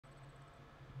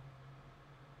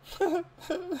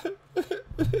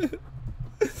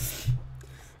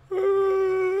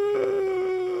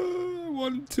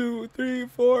One, two, three,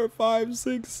 4, 5,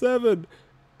 6, 7,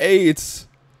 8.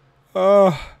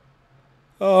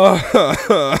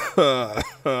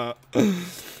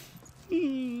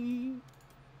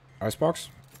 Icebox?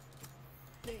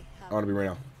 I want to be right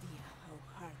now.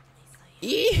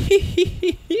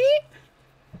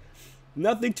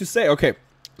 Nothing to say. Okay,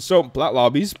 so plat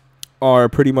lobbies are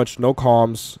pretty much no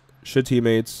comms, shit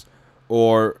teammates,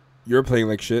 or you're playing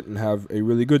like shit and have a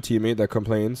really good teammate that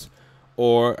complains,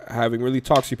 or having really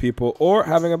toxic people, or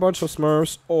having a bunch of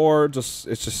smurfs, or just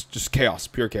it's just chaos,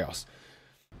 pure chaos.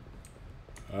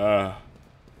 Good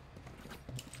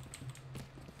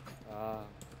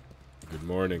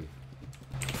morning.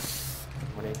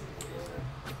 Morning.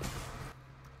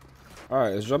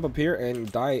 Alright, let's jump up here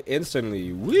and die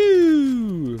instantly.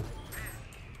 Woo!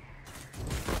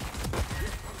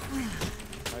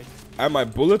 And my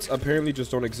bullets apparently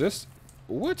just don't exist.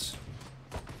 What?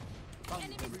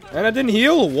 And I didn't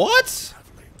heal? What?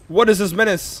 What is this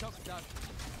menace?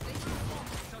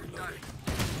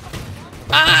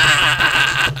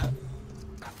 Ah!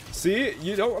 See,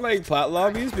 you don't like plat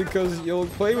lobbies because you'll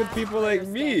play with people like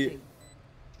me.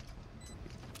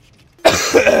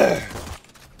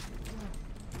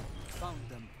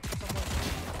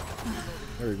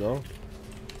 There we go.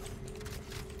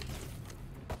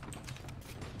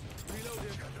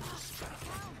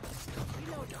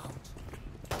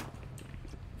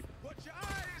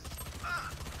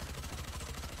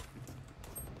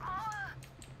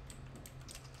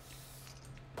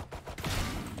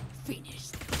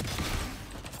 Finished.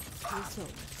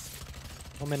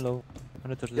 Moment low.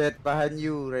 Ano to? Jet behind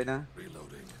you right now.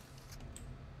 Reloading.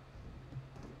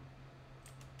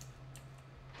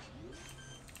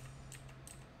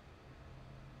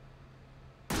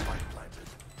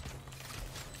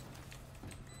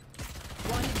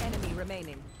 One enemy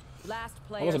remaining. Last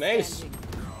player That was an ace. standing.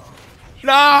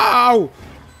 No!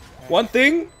 One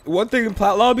thing in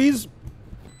plat lobbies,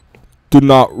 do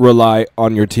not rely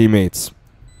on your teammates.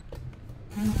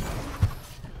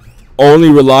 Only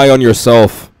rely on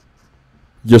yourself.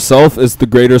 Yourself is the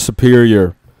greater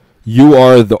superior. You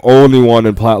are the only one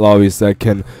in plat lobbies that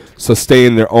can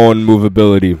sustain their own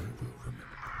movability.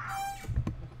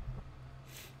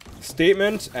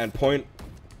 Statement and point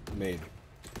made.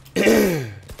 Boop.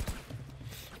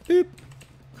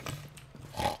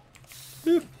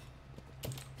 Boop.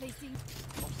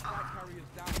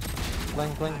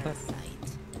 Blank, blank, blank.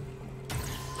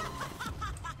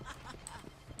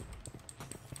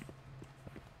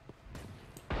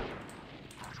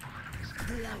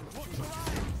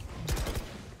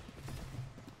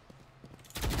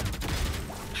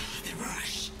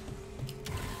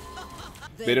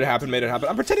 Made it happen, made it happen.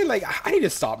 I'm pretending like I need to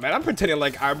stop, man. I'm pretending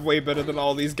like I'm way better than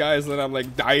all these guys and I'm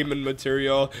like diamond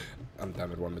material. I'm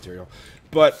diamond 1 material.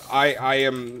 But I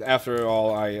am, after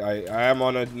all, I am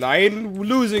on a 9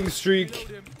 losing streak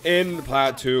in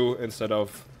plat 2 instead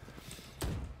of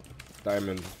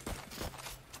diamond.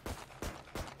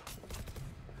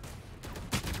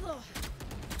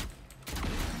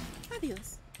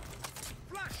 Adios.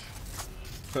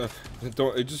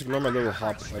 Don't just ignore my little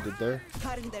hop I did there.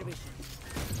 Cutting their vision.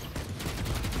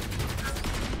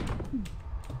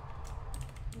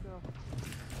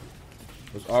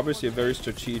 It was obviously a very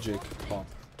strategic hop.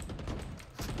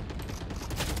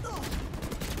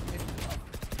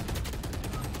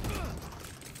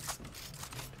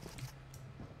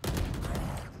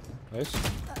 Nice.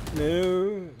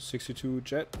 No. 62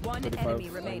 jet. One 35 enemy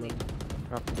remaining.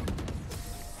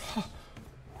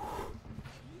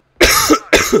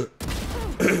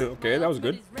 Okay, that was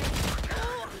good.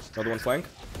 Another one flank.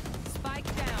 Spike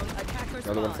down. Attackers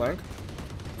Another one spawn. flank.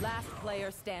 Last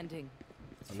player standing.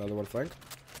 Another one flank.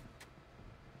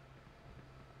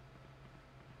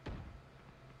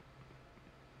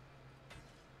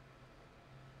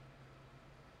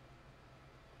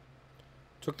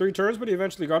 Took 3 turns, but he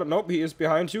eventually got it. Nope, he is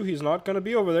behind you. He's not going to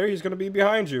be over there. He's going to be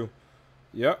behind you.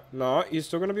 Yeah, no, he's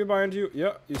still going to be behind you.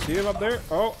 Yeah, you see him up there?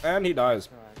 Oh, and he dies.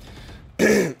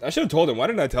 I should have told him. Why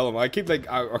didn't I tell him? I keep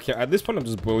like, okay, at this point I'm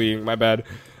just bullying. My bad.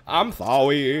 I'm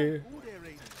sorry.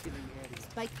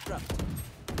 Spike dropped.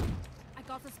 I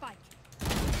got the spike.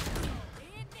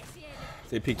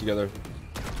 They peek together.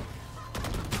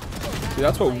 See,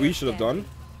 that's what we should have done.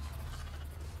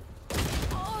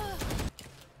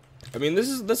 I mean, this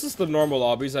is the normal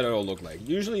lobbies that it'll look like.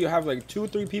 Usually you have like 2 or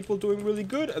 3 people doing really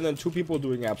good and then 2 people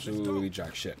doing absolutely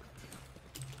jack shit.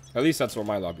 At least that's what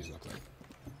my lobbies look like.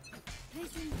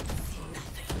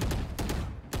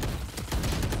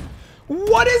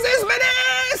 What is this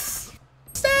menace?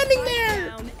 Standing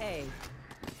there!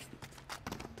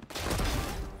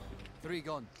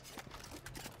 gone.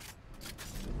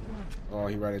 Oh,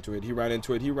 he ran into it. He ran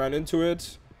into it. He ran into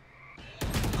it.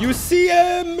 You see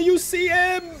him! You see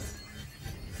him!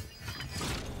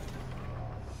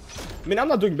 I mean, I'm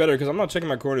not doing better because I'm not checking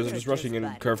my corners. I'm just rushing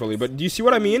in carefully. But do you see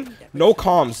what I mean? No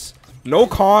comms. No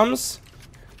comms.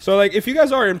 So, like, if you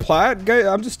guys are in plat, guys,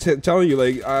 I'm just telling you,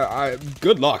 like,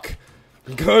 good luck.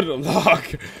 Good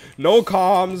luck. No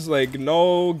comms, like,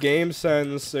 no game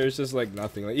sense. There's just, like,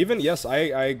 nothing. Like, even, yes, I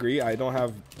agree. I don't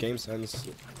have game sense,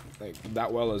 like,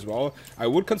 that well as well. I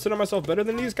would consider myself better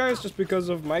than these guys just because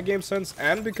of my game sense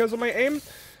and because of my aim.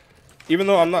 Even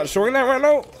though I'm not showing that right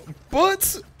now.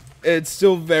 But it's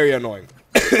still very annoying.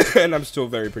 And I'm still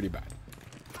pretty bad.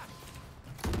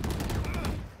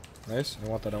 Nice. I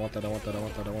want that, I want that, I want that, I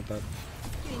want that, I want that.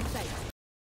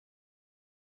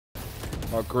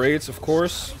 Oh, great, of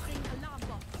course.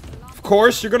 Of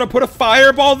course, you're gonna put a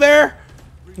fireball there?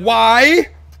 Why?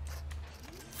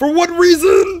 For what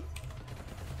reason?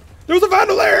 There was a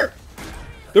vandal there!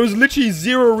 There was literally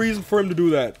zero reason for him to do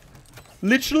that.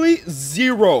 Literally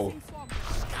zero.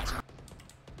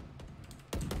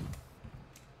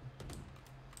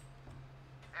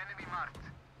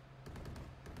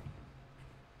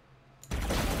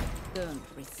 Don't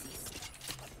resist.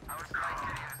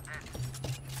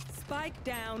 Spike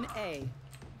down A.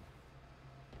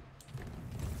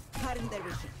 Cutting their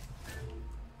vision.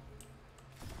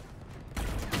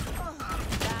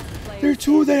 There are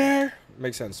two there.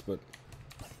 Makes sense, but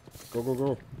go, go,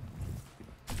 go.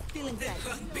 Feeling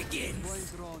safe.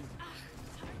 Boys drawn.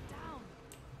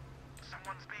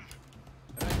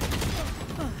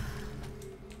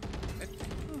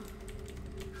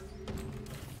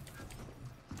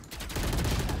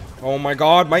 Oh my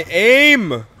god, my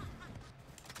aim!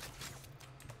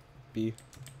 B.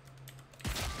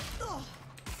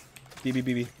 B, B,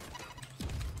 B, B.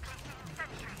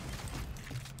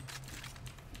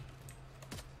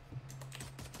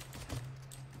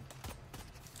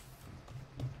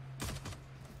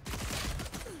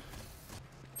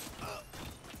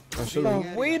 I should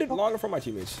have waited longer for my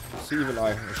teammates. See, even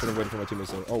I should have waited for my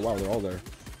teammates there. Oh wow, they're all there.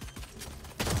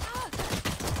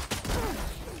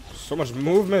 So much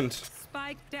movement.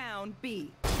 Spike down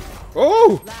B.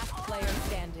 Oh! Last player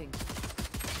standing.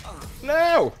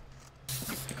 No!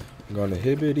 I'm gonna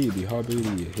hibbity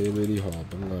hobbity hibbity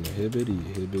hop. I'm gonna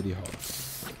hibbity hop.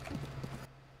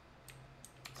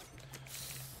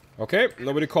 Okay,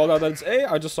 nobody called out that it's A.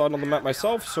 I just saw it on the map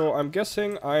myself, so I'm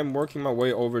guessing I'm working my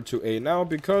way over to A now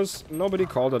because nobody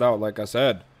called it out, like I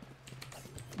said.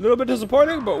 A little bit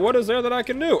disappointing, but what is there that I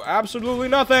can do? Absolutely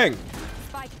nothing!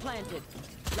 Spike planted.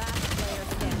 Last player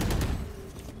standing.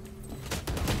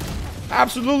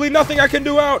 Absolutely nothing I can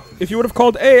do out! If you would have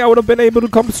called A, I would have been able to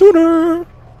come sooner!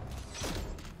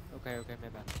 Okay, okay, my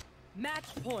bad.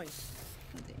 Match point.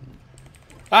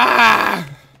 Ah!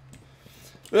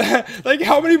 Like,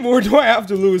 how many more do I have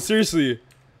to lose? Seriously.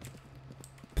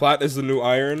 Plat is the new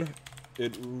iron.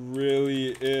 It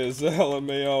really is.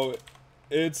 LMAO.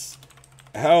 It's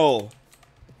hell.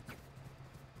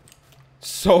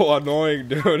 So annoying,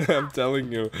 dude. I'm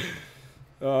telling you.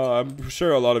 I'm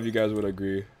sure a lot of you guys would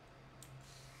agree.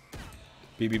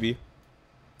 BBB.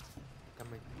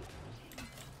 Coming.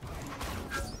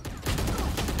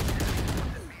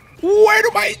 Where do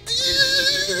my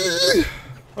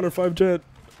 105 jet?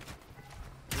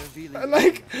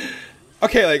 Like,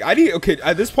 okay, like I need. Okay,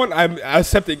 at this point, I'm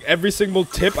accepting every single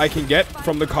tip I can get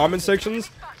from the comment sections.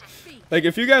 Like,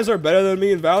 if you guys are better than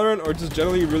me in Valorant or just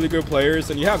generally really good players,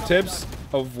 and you have tips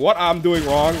of what I'm doing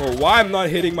wrong or why I'm not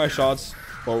hitting my shots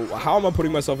or how am I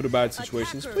putting myself into bad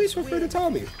situations, please feel free to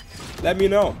tell me. Let me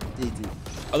know.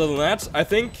 Other than that, I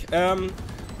think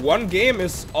one game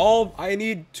is all I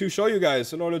need to show you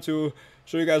guys in order to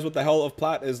show you guys what the hell of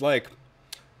plat is like.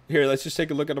 Here, let's just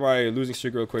take a look at my losing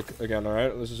streak real quick again,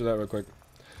 alright? Let's just do that real quick.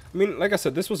 I mean, like I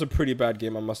said, this was a pretty bad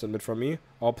game, I must admit, from me.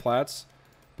 All plats.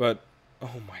 But,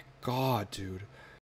 oh my god, dude.